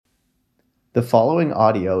The following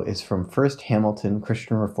audio is from First Hamilton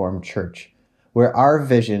Christian Reformed Church, where our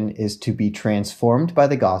vision is to be transformed by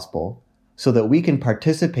the gospel so that we can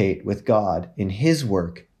participate with God in His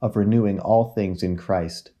work of renewing all things in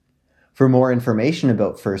Christ. For more information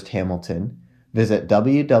about First Hamilton, visit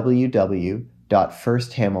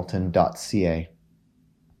www.firsthamilton.ca.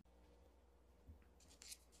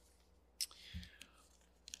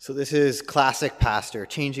 So this is classic pastor,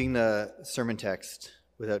 changing the sermon text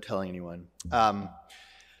without telling anyone. I'm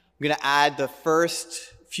going to add the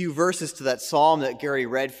first few verses to that psalm that Gary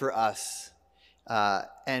read for us.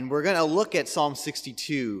 And we're going to look at Psalm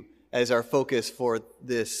 62 as our focus for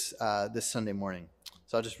this Sunday morning.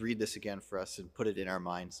 So I'll just read this again for us and put it in our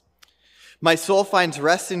minds. My soul finds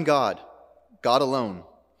rest in God, God alone.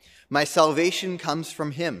 My salvation comes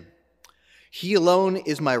from Him. He alone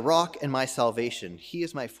is my rock and my salvation. He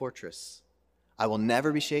is my fortress. I will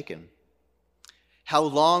never be shaken. How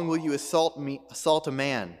long will you assault a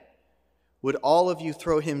man? Would all of you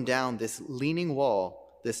throw him down this leaning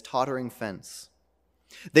wall, this tottering fence?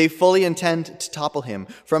 They fully intend to topple him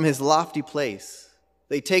from his lofty place.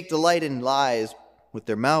 They take delight in lies. With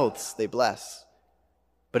their mouths they bless,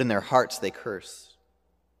 but in their hearts they curse.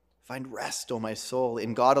 Find rest, O my soul,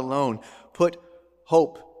 in God alone.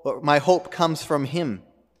 My hope comes from Him.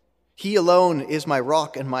 He alone is my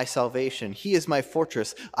rock and my salvation. He is my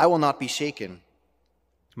fortress. I will not be shaken.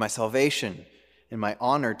 My salvation and my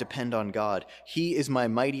honor depend on God. He is my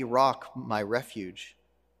mighty rock, my refuge.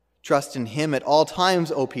 Trust in Him at all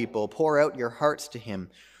times, O people. Pour out your hearts to Him,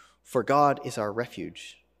 for God is our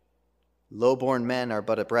refuge. Low-born men are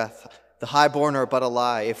but a breath. The high-born are but a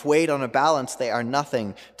lie. If weighed on a balance, they are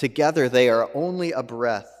nothing. Together they are only a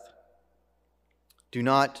breath. Do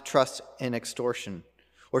not trust in extortion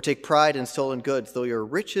or take pride in stolen goods. Though your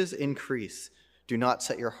riches increase, do not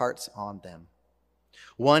set your hearts on them.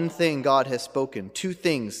 One thing God has spoken, two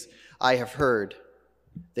things I have heard,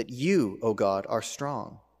 that you, O God, are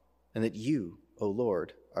strong, and that you, O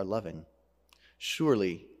Lord, are loving.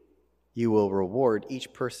 Surely you will reward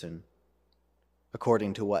each person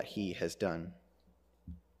according to what he has done.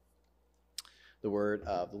 The word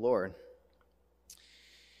of the Lord.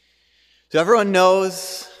 So everyone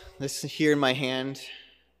knows, this here in my hand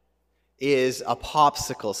is a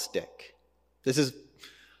popsicle stick.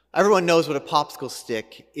 Everyone knows what a popsicle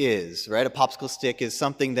stick is, right? A popsicle stick is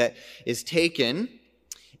something that is taken,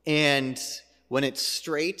 and when it's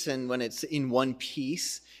straight and when it's in one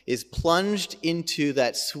piece, is plunged into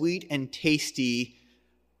that sweet and tasty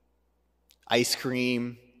ice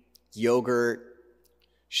cream, yogurt,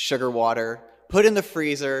 sugar water, put in the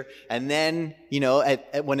freezer, and then,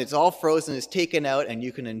 when it's all frozen, it's taken out and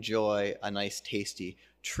you can enjoy a nice, tasty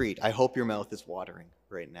treat. I hope your mouth is watering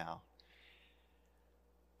right now.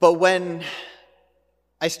 But when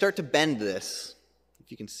I start to bend this, if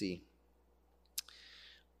you can see,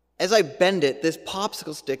 as I bend it, this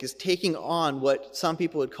popsicle stick is taking on what some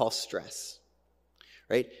people would call stress,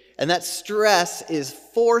 right? And that stress is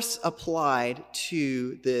force applied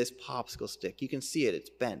to this popsicle stick. You can see it, it's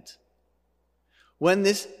bent. When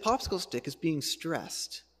this popsicle stick is being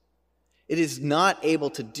stressed, it is not able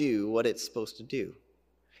to do what it's supposed to do.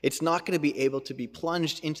 It's not going to be able to be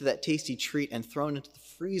plunged into that tasty treat and thrown into the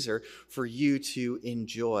freezer for you to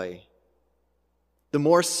enjoy. The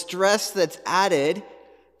more stress that's added,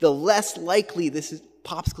 the less likely this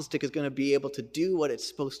popsicle stick is going to be able to do what it's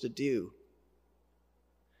supposed to do.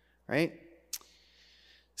 Right?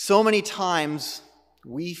 So many times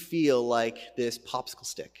we feel like this popsicle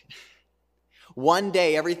stick. One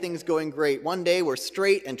day everything's going great. One day we're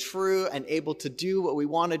straight and true and able to do what we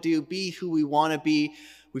want to do, be who we want to be.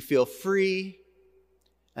 We feel free.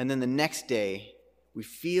 And then the next day we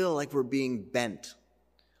feel like we're being bent,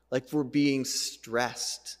 like we're being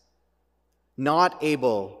stressed, not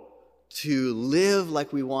able to live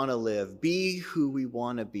like we want to live, be who we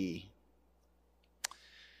want to be.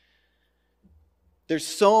 There's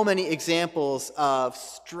so many examples of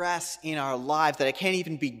stress in our lives that I can't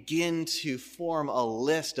even begin to form a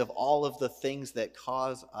list of all of the things that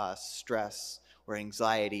cause us stress or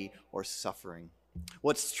anxiety or suffering.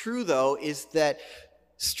 What's true, though, is that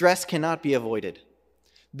stress cannot be avoided.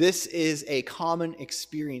 This is a common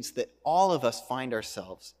experience that all of us find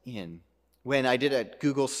ourselves in. When I did a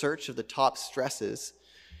Google search of the top stresses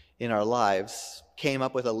in our lives, came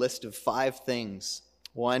up with a list of 5 things.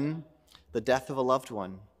 1, the death of a loved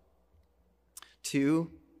one.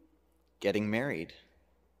 2, getting married.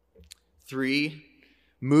 3,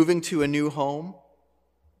 moving to a new home.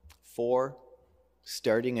 4,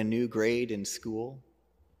 starting a new grade in school.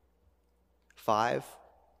 5,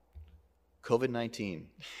 COVID-19.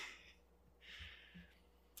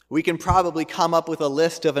 We can probably come up with a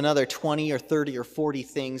list of another 20 or 30 or 40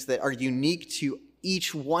 things that are unique to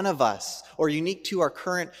each one of us, or unique to our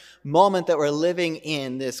current moment that we're living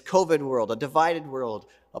in, this COVID world, a divided world,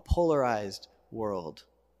 a polarized world.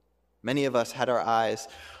 Many of us had our eyes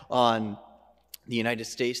on the United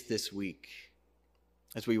States this week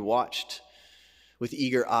as we watched with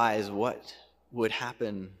eager eyes what would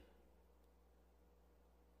happen.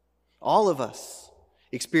 All of us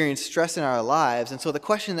experience stress in our lives, and so the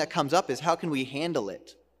question that comes up is, how can we handle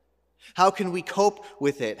it? How can we cope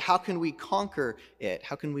with it? How can we conquer it?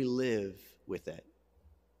 How can we live with it?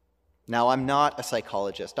 Now, I'm not a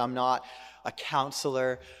psychologist. I'm not a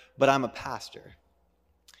counselor, but I'm a pastor.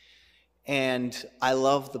 And I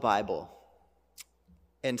love the Bible.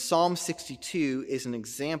 And Psalm 62 is an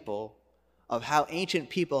example of how ancient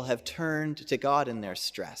people have turned to God in their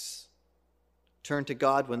stress. Turn to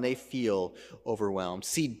God when they feel overwhelmed.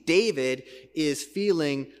 See, David is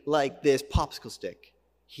feeling like this popsicle stick.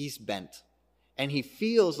 He's bent. And he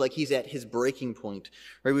feels like he's at his breaking point.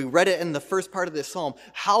 Right? We read it in the first part of this psalm.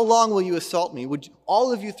 How long will you assault me? Would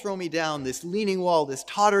all of you throw me down, this leaning wall, this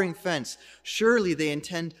tottering fence? Surely they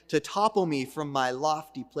intend to topple me from my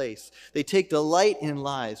lofty place. They take delight in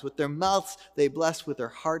lies. With their mouths they bless, with their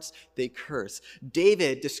hearts they curse.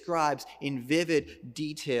 David describes in vivid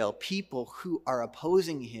detail people who are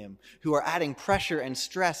opposing him, who are adding pressure and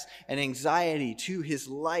stress and anxiety to his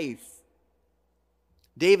life.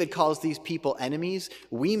 David calls these people enemies.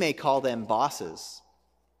 We may call them bosses.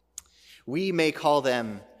 We may call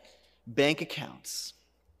them bank accounts.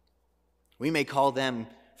 We may call them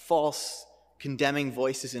false, condemning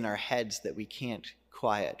voices in our heads that we can't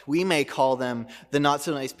quiet. We may call them the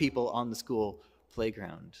not-so-nice people on the school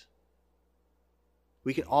playground.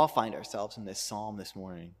 We can all find ourselves in this psalm this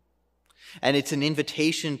morning. And it's an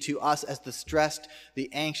invitation to us as the stressed, the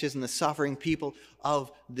anxious, and the suffering people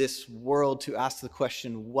of this world to ask the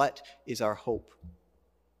question, what is our hope?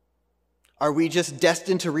 Are we just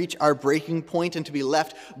destined to reach our breaking point and to be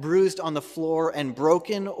left bruised on the floor and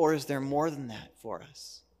broken, or is there more than that for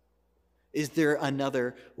us? Is there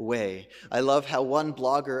another way? I love how one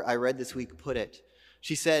blogger I read this week put it.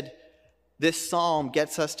 She said, this psalm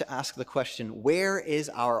gets us to ask the question, where is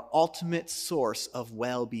our ultimate source of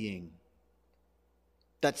well-being?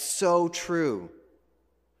 That's so true.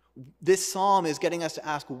 This psalm is getting us to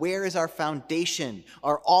ask, where is our foundation,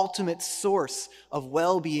 our ultimate source of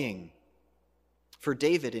well-being? For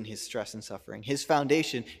David in his stress and suffering, his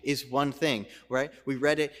foundation is one thing, right? We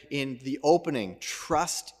read it in the opening,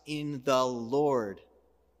 trust in the Lord.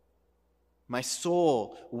 My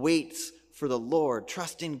soul waits for the Lord.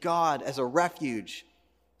 Trust in God as a refuge,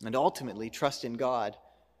 and ultimately trust in God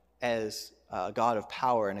as a God of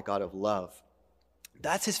power and a God of love.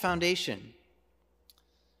 That's his foundation.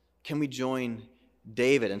 Can we join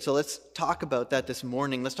David? And so let's talk about that this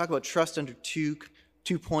morning. Let's talk about trust under two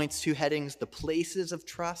points, two headings, the places of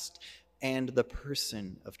trust and the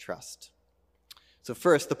person of trust. So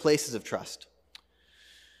first, the places of trust.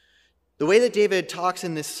 The way that David talks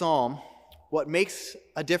in this psalm, what makes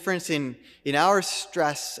a difference in our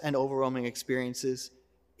stress and overwhelming experiences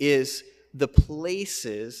is the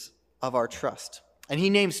places of our trust. And he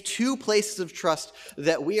names two places of trust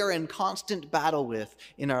that we are in constant battle with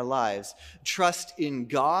in our lives. Trust in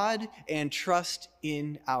God and trust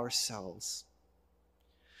in ourselves.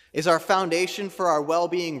 Is our foundation for our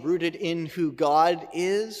well-being rooted in who God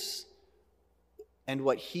is and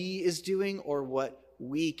what he is doing, or what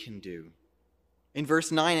we can do? In verse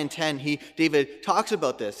 9 and 10, David talks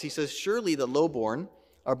about this. He says, surely the lowborn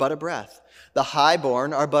are but a breath. The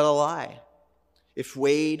highborn are but a lie. If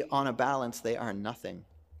weighed on a balance, they are nothing.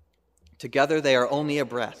 Together they are only a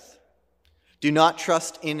breath. Do not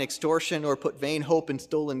trust in extortion or put vain hope in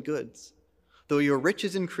stolen goods. Though your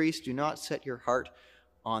riches increase, do not set your heart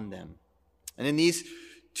on them. And in these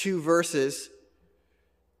two verses,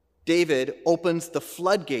 David opens the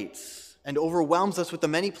floodgates and overwhelms us with the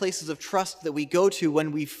many places of trust that we go to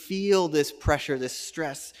when we feel this pressure, this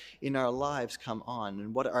stress in our lives come on.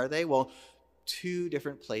 And what are they? Well, two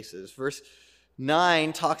different places. Verse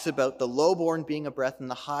 9 talks about the lowborn being a breath and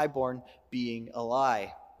the highborn being a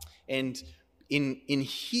lie. And in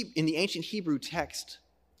the ancient Hebrew text,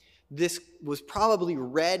 this was probably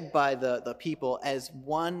read by the people as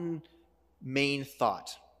one main thought.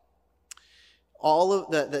 All of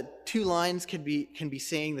the two lines can be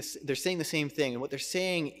saying this. They're saying the same thing, and what they're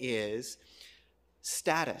saying is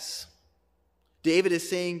status. David is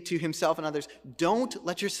saying to himself and others, don't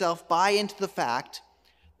let yourself buy into the fact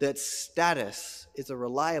that status is a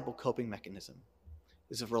reliable coping mechanism,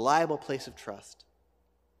 is a reliable place of trust.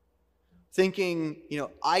 thinking,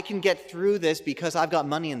 I can get through this because I've got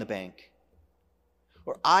money in the bank.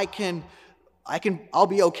 Or I'll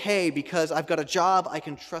be okay because I've got a job I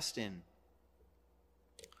can trust in.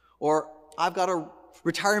 Or I've got a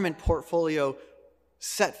retirement portfolio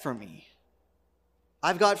set for me.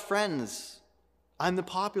 I've got friends. I'm the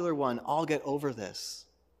popular one. I'll get over this.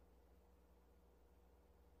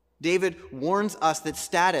 David warns us that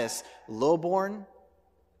status, lowborn,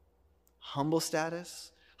 humble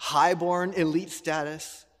status, highborn, elite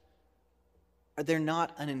status, they're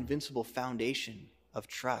not an invincible foundation of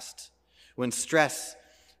trust when stress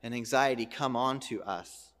and anxiety come onto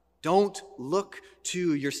us. Don't look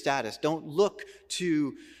to your status. Don't look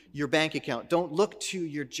to your bank account. Don't look to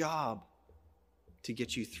your job to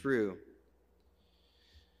get you through.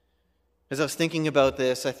 As I was thinking about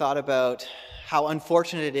this, I thought about how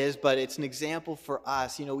unfortunate it is, but it's an example for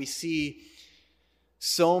us. We see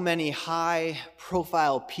so many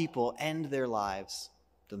high-profile people end their lives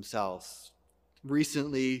themselves.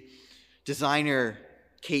 Recently, designer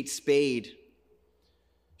Kate Spade,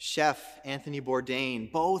 chef Anthony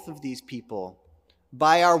Bourdain, both of these people,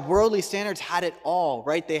 by our worldly standards, had it all,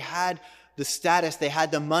 right? They had the status, they had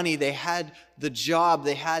the money, they had the job,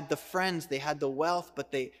 they had the friends, they had the wealth,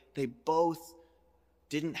 but they both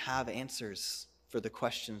didn't have answers for the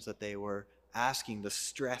questions that they were asking, the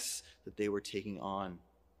stress that they were taking on.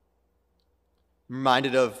 I'm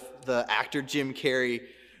reminded of the actor Jim Carrey,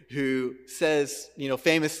 who says,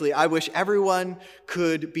 famously, I wish everyone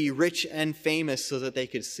could be rich and famous so that they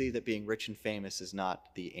could see that being rich and famous is not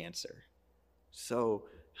the answer. So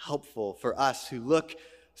helpful for us who look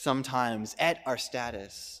sometimes at our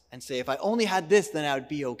status and say, if I only had this, then I would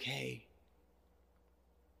be okay.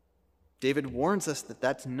 David warns us that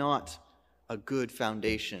that's not a good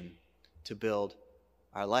foundation to build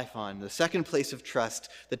our life on. The second place of trust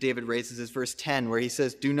that David raises is verse 10, where he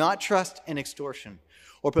says, do not trust in extortion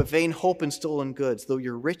or put vain hope in stolen goods, though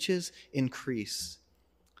your riches increase.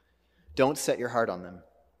 Don't set your heart on them.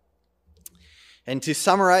 And to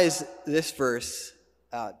summarize this verse,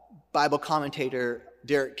 Bible commentator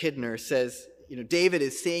Derek Kidner says, David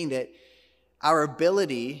is saying that our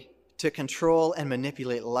ability to control and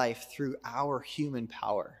manipulate life through our human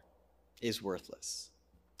power is worthless.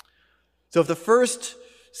 So if the first,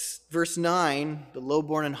 verse 9, the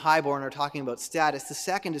lowborn and highborn are talking about status, the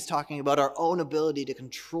second is talking about our own ability to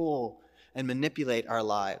control and manipulate our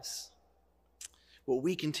lives, what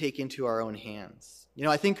we can take into our own hands.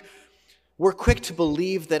 I think we're quick to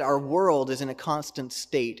believe that our world is in a constant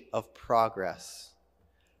state of progress.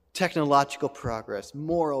 Technological progress,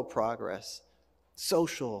 moral progress,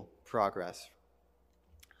 social progress.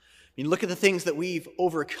 Look at the things that we've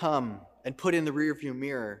overcome and put in the rearview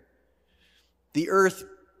mirror. The earth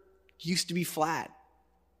used to be flat,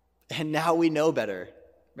 and now we know better,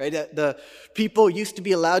 right? The people used to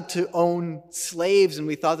be allowed to own slaves, and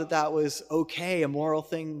we thought that that was okay, a moral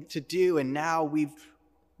thing to do, and now we've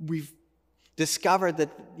discovered that,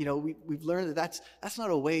 we've learned that that's not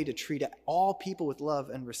a way to treat all people with love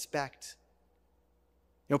and respect.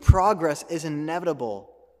 Progress is inevitable,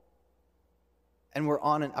 and we're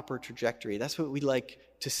on an upward trajectory. That's what we like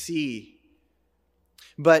to see.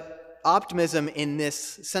 But optimism in this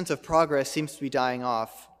sense of progress seems to be dying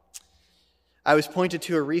off. I was pointed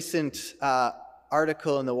to a recent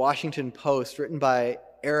article in the Washington Post written by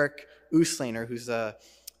Eric Uslaner, who's a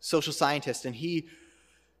social scientist, and he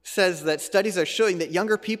says that studies are showing that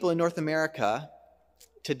younger people in North America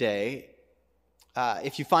today,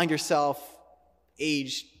 if you find yourself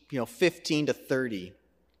aged 15 to 30,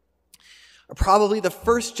 are probably the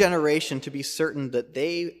first generation to be certain that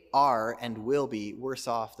they are and will be worse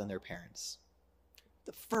off than their parents.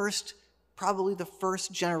 Probably the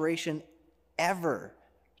first generation ever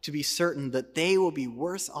to be certain that they will be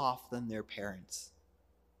worse off than their parents.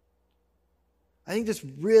 I think this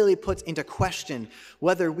really puts into question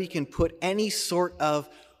whether we can put any sort of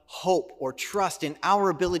hope or trust in our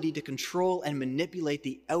ability to control and manipulate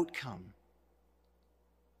the outcome.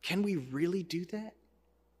 Can we really do that?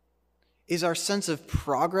 Is our sense of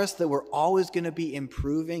progress that we're always going to be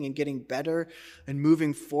improving and getting better and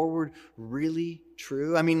moving forward really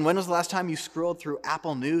true? When was the last time you scrolled through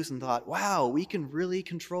Apple News and thought, wow, we can really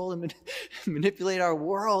control and manipulate our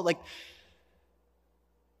world?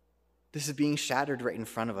 This is being shattered right in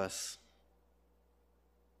front of us.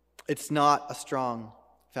 It's not a strong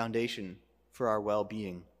foundation for our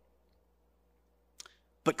well-being.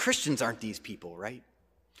 But Christians aren't these people, right?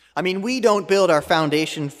 We don't build our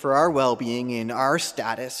foundation for our well-being in our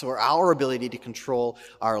status or our ability to control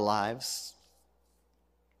our lives.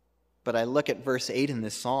 But I look at verse 8 in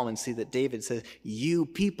this psalm and see that David says, you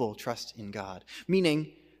people trust in God.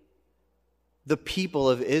 Meaning, the people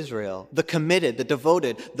of Israel, the committed, the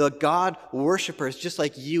devoted, the God worshipers, just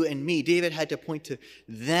like you and me. David had to point to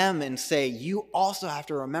them and say, you also have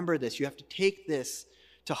to remember this. You have to take this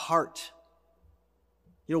to heart.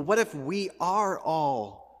 What if we are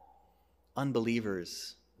all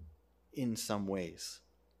unbelievers in some ways?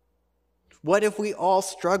 What if we all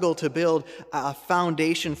struggle to build a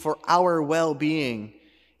foundation for our well-being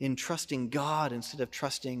in trusting God instead of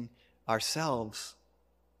trusting ourselves?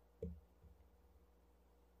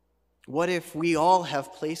 What if we all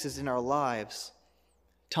have places in our lives,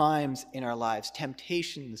 times in our lives,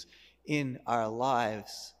 temptations in our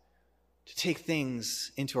lives to take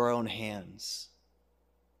things into our own hands,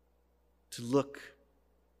 to look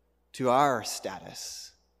to our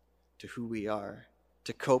status, to who we are,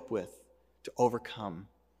 to cope with, to overcome,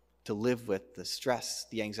 to live with the stress,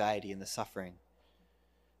 the anxiety, and the suffering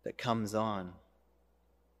that comes on?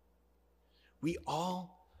 We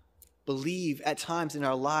all believe at times in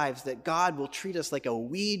our lives that God will treat us like a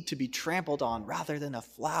weed to be trampled on rather than a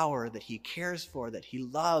flower that he cares for, that he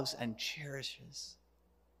loves and cherishes.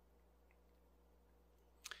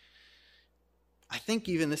 I think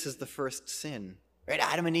even this is the first sin. Right?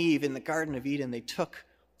 Adam and Eve in the Garden of Eden, they took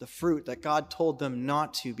the fruit that God told them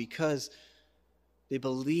not to because they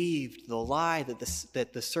believed the lie that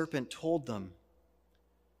the serpent told them.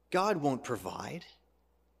 God won't provide.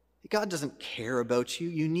 God doesn't care about you.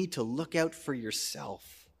 You need to look out for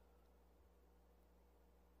yourself.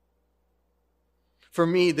 For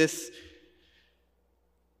me, this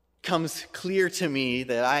comes clear to me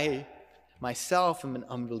that I myself am an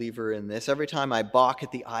unbeliever in this every time I balk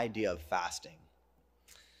at the idea of fasting.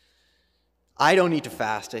 I don't need to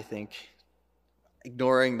fast, I think,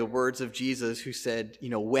 ignoring the words of Jesus who said,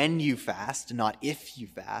 when you fast, not if you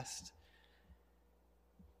fast.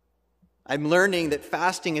 I'm learning that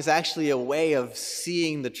fasting is actually a way of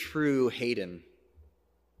seeing the true Hayden,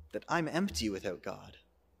 that I'm empty without God.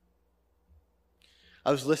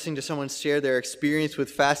 I was listening to someone share their experience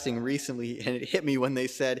with fasting recently, and it hit me when they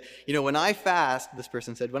said, when I fast, this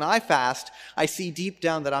person said, when I fast, I see deep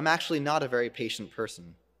down that I'm actually not a very patient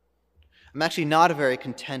person. I'm actually not a very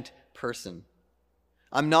content person.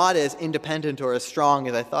 I'm not as independent or as strong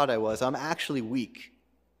as I thought I was. I'm actually weak.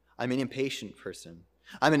 I'm an impatient person.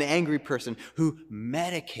 I'm an angry person who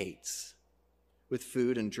medicates with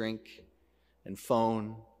food and drink and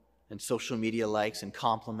phone and social media likes and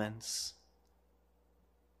compliments.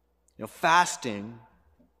 Fasting,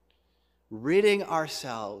 ridding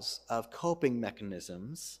ourselves of coping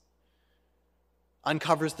mechanisms,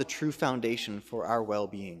 uncovers the true foundation for our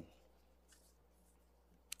well-being.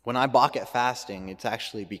 When I balk at fasting, it's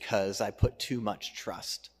actually because I put too much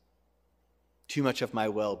trust, too much of my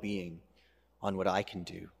well-being on what I can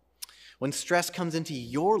do. When stress comes into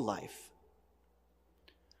your life,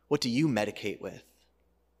 what do you medicate with?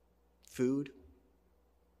 Food?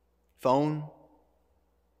 Phone?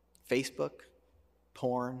 Facebook?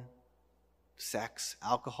 Porn? Sex?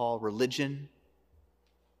 Alcohol? Religion?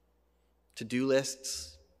 To-do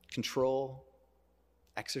lists? Control?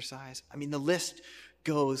 Exercise? The list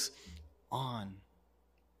goes on.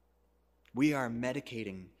 We are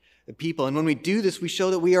medicating the people. And when we do this, we show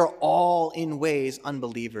that we are all in ways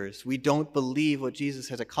unbelievers. We don't believe what Jesus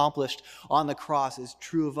has accomplished on the cross is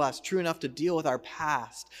true of us, true enough to deal with our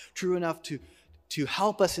past, true enough to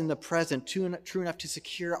help us in the present, true enough to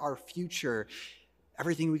secure our future,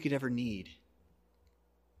 everything we could ever need.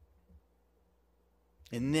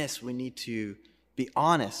 In this, we need to be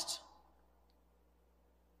honest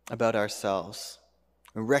about ourselves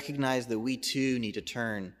and recognize that we too need to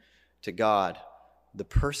turn to God, the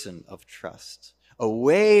person of trust,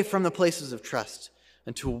 away from the places of trust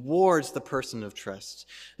and towards the person of trust.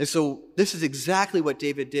 And so this is exactly what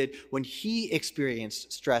David did when he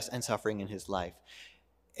experienced stress and suffering in his life.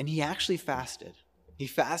 And he actually fasted. He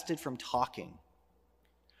fasted from talking,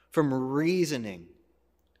 from reasoning,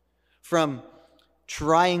 from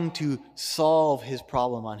trying to solve his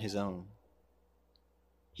problem on his own.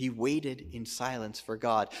 He waited in silence for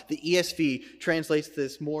God. The ESV translates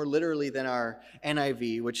this more literally than our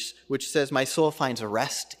NIV, which says, my soul finds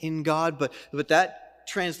rest in God. But that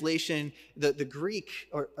translation, the Greek,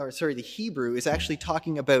 the Hebrew, is actually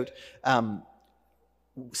talking about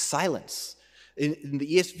silence. In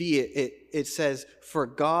the ESV, it says, for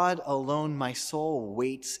God alone my soul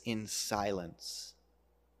waits in silence.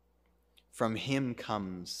 From him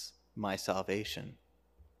comes my salvation.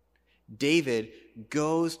 David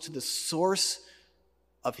goes to the source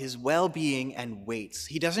of his well-being and waits.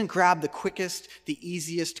 He doesn't grab the quickest, the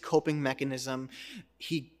easiest coping mechanism.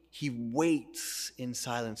 He waits in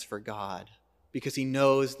silence for God because he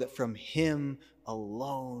knows that from him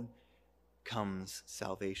alone comes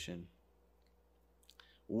salvation.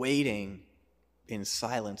 Waiting in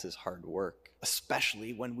silence is hard work,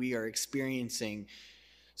 especially when we are experiencing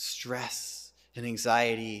stress and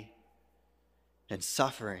anxiety and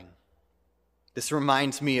suffering. This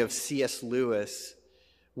reminds me of C.S. Lewis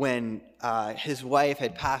when his wife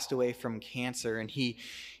had passed away from cancer, and he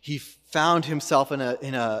found himself in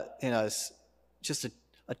a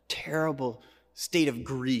terrible state of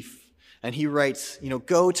grief. And he writes,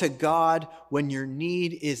 go to God when your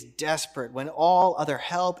need is desperate, when all other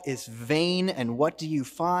help is vain. And what do you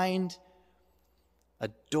find? A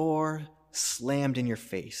door slammed in your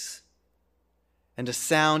face, and a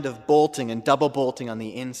sound of bolting and double bolting on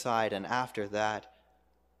the inside. And after that,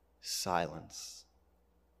 silence.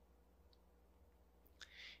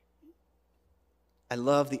 I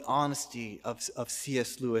love the honesty of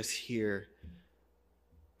C.S. Lewis here,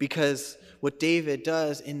 because what David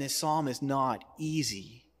does in this psalm is not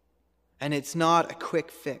easy, and it's not a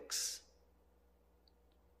quick fix.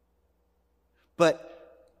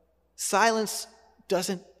 But silence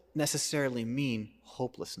doesn't necessarily mean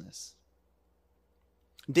hopelessness.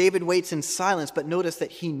 David waits in silence, but notice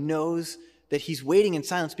that he knows that he's waiting in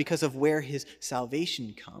silence because of where his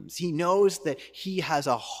salvation comes. He knows that he has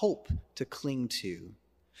a hope to cling to.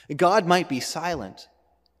 God might be silent,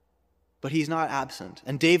 but he's not absent.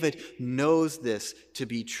 And David knows this to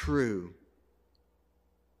be true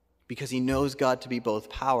because he knows God to be both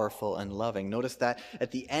powerful and loving. Notice that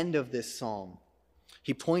at the end of this psalm,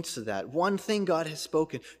 he points to that. One thing God has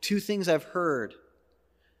spoken, two things I've heard.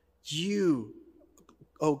 You,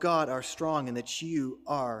 O God, are strong, and that you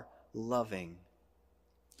are loving.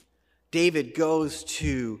 David goes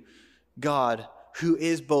to God, who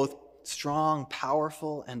is both strong,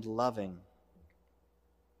 powerful, and loving.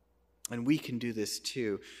 And we can do this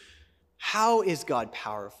too. How is God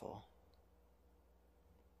powerful?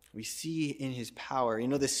 We see in his power.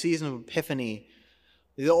 This season of Epiphany,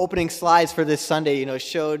 the opening slides for this Sunday,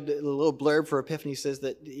 showed a little blurb for Epiphany, says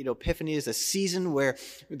that, Epiphany is a season where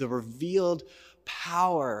the revealed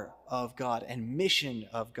power of God and mission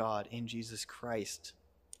of God in Jesus Christ.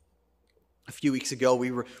 A few weeks ago, we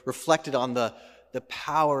reflected on the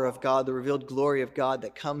power of God, the revealed glory of God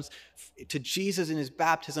that comes to Jesus in his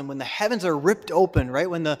baptism when the heavens are ripped open, right?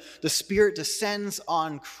 When the Spirit descends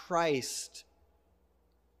on Christ.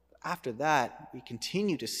 After that, we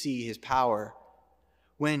continue to see his power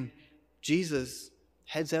when Jesus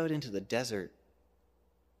heads out into the desert,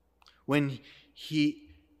 when he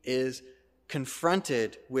is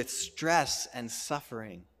confronted with stress and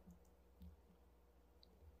suffering.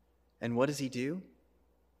 And what does he do?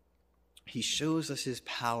 He shows us his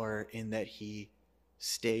power in that he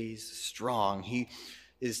stays strong. He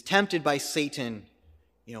is tempted by Satan,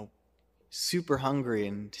 super hungry,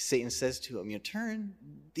 and Satan says to him, turn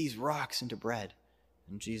these rocks into bread.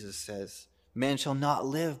 And Jesus says, man shall not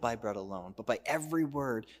live by bread alone, but by every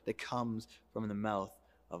word that comes from the mouth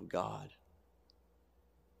of God.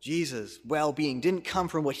 Jesus' well-being didn't come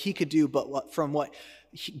from what he could do, but from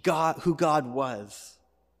who God was.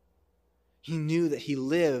 He knew that he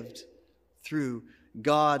lived through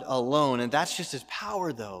God alone, and that's just his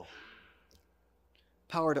power, though.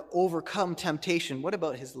 Power to overcome temptation. What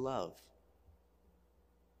about his love?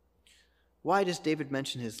 Why does David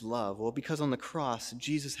mention his love? Well, because on the cross,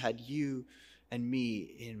 Jesus had you and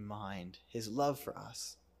me in mind. His love for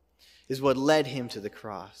us is what led him to the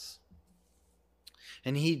cross.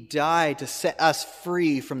 And he died to set us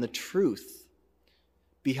free from the truth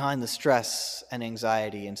behind the stress and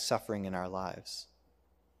anxiety and suffering in our lives.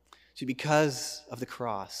 See, because of the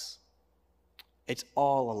cross, it's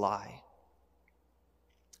all a lie.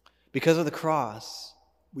 Because of the cross,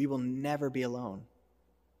 we will never be alone.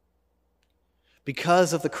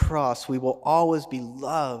 Because of the cross, we will always be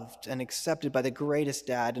loved and accepted by the greatest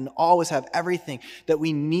dad and always have everything that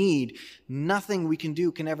we need. Nothing we can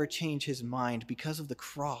do can ever change his mind. Because of the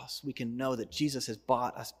cross, we can know that Jesus has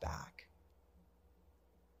bought us back.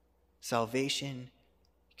 Salvation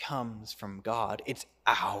comes from God. It's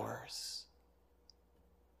ours.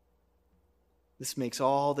 This makes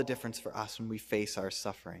all the difference for us when we face our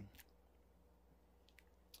suffering.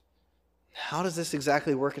 How does this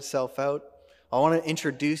exactly work itself out? I want to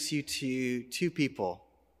introduce you to two people,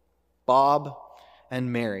 Bob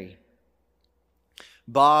and Mary.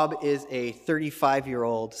 Bob is a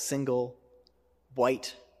 35-year-old, single,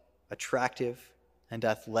 white, attractive, and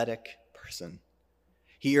athletic person.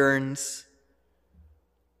 He earns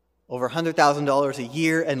over $100,000 a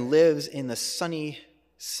year and lives in the sunny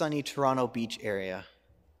Toronto Beach area.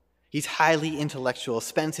 He's highly intellectual,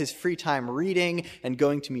 spends his free time reading and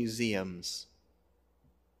going to museums.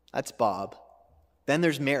 That's Bob. Then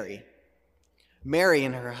there's Mary. Mary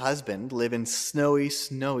and her husband live in snowy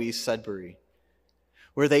Sudbury,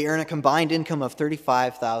 where they earn a combined income of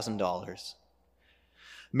 $35,000.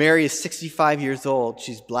 Mary is 65 years old.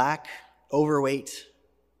 She's black, overweight,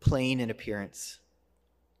 plain in appearance.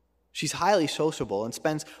 She's highly sociable and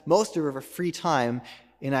spends most of her free time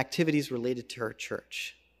in activities related to her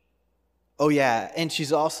church. Oh yeah, and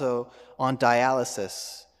she's also on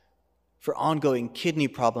dialysis for ongoing kidney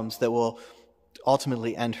problems that will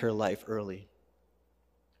ultimately end her life early.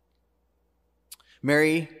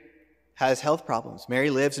 Mary has health problems.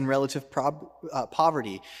 Mary lives in relative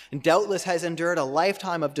poverty and doubtless has endured a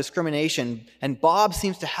lifetime of discrimination, and Bob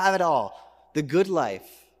seems to have it all, the good life.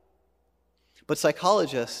 But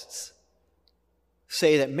psychologists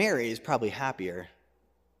say that Mary is probably happier,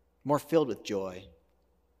 more filled with joy.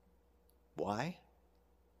 Why?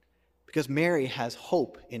 Because Mary has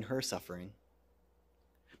hope in her suffering.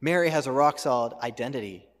 Mary has a rock-solid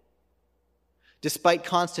identity. Despite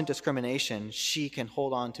constant discrimination, she can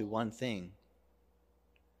hold on to one thing,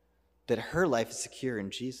 that her life is secure in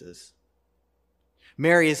Jesus.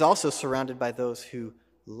 Mary is also surrounded by those who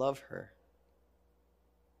love her.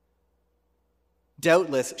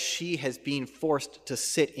 Doubtless, she has been forced to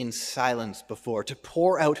sit in silence before, to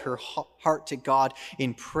pour out her heart to God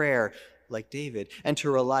in prayer, like David, and to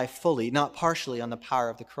rely fully, not partially, on the power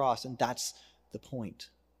of the cross, and that's the point.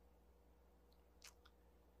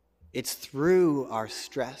 It's through our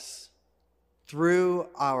stress, through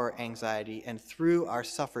our anxiety, and through our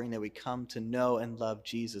suffering that we come to know and love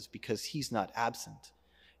Jesus, because he's not absent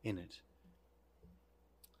in it.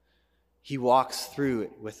 He walks through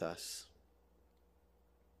it with us.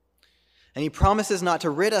 And he promises not to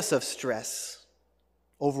rid us of stress,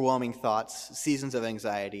 overwhelming thoughts, seasons of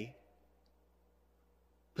anxiety,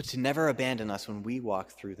 but to never abandon us when we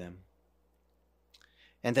walk through them.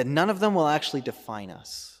 And that none of them will actually define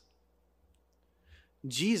us.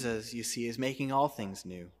 Jesus, you see, is making all things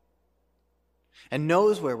new and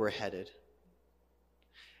knows where we're headed.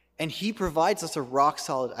 And he provides us a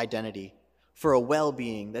rock-solid identity for a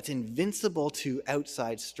well-being that's invincible to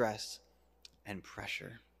outside stress and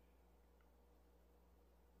pressure.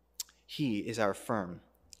 He is our firm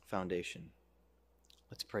foundation.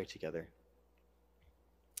 Let's pray together.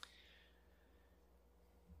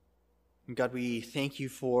 God, we thank you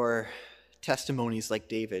for testimonies like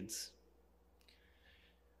David's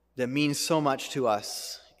that means so much to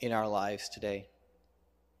us in our lives today.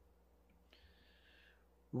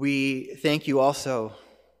 We thank you also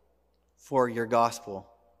for your gospel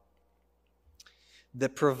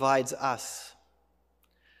that provides us,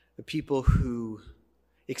 the people who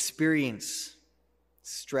experience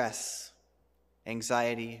stress,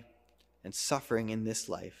 anxiety, and suffering in this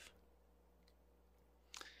life,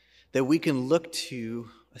 that we can look to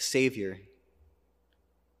a Savior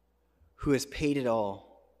who has paid it all,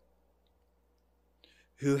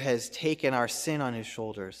 who has taken our sin on his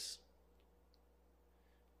shoulders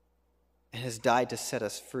and has died to set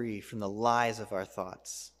us free from the lies of our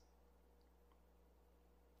thoughts.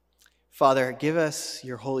 Father, give us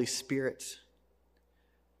your Holy Spirit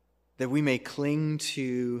that we may cling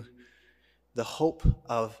to the hope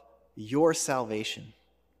of your salvation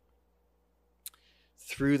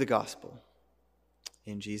through the gospel.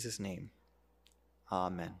 In Jesus' name,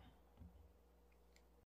 amen.